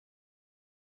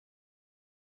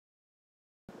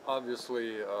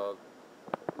Obviously,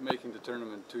 making the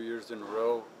tournament 2 years in a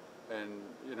row, and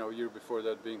year before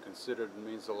that being considered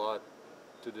means a lot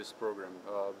to this program.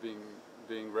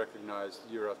 Being recognized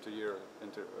year after year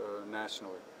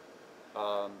nationally.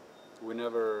 We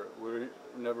never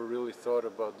really thought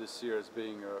about this year as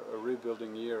being a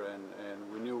rebuilding year,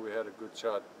 and we knew we had a good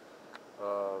shot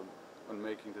on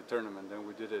making the tournament, and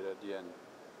we did it at the end.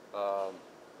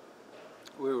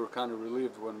 We were kind of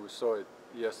relieved when we saw it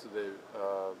yesterday,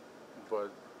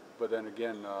 but then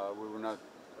again, we were not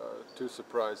too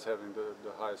surprised having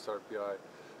the highest RPI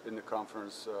in the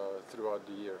conference throughout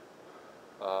the year.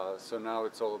 So now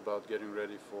it's all about getting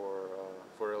ready for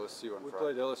LSU on Friday. We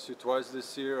played LSU twice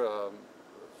this year.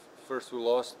 First we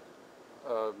lost,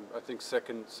 I think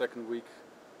second week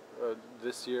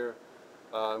this year.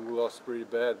 We lost pretty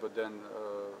bad, but then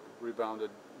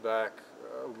rebounded back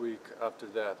a week after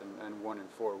that and won in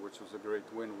 4, which was a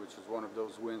great win, which was one of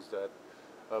those wins that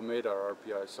made our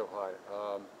RPI so high.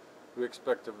 We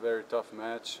expect a very tough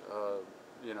match.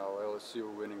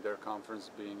 LSU winning their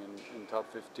conference, being in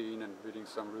top 15 and beating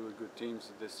some really good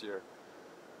teams this year.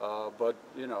 But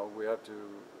we have to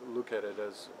look at it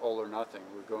as all or nothing.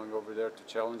 We're going over there to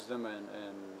challenge them, and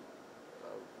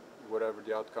whatever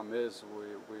the outcome is,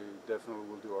 we definitely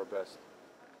will do our best.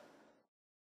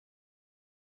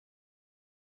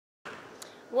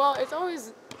 Well, it's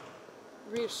always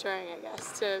reassuring, I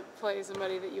guess, to play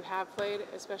somebody that you have played,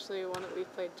 especially one that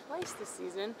we've played twice this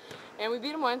season. And we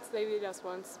beat them once, they beat us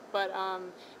once. But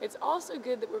it's also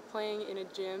good that we're playing in a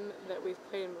gym that we've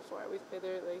played in before. We've played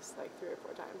there at least like 3 or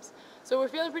 4 times. So we're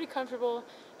feeling pretty comfortable,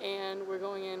 and we're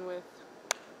going in with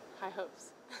high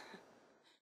hopes.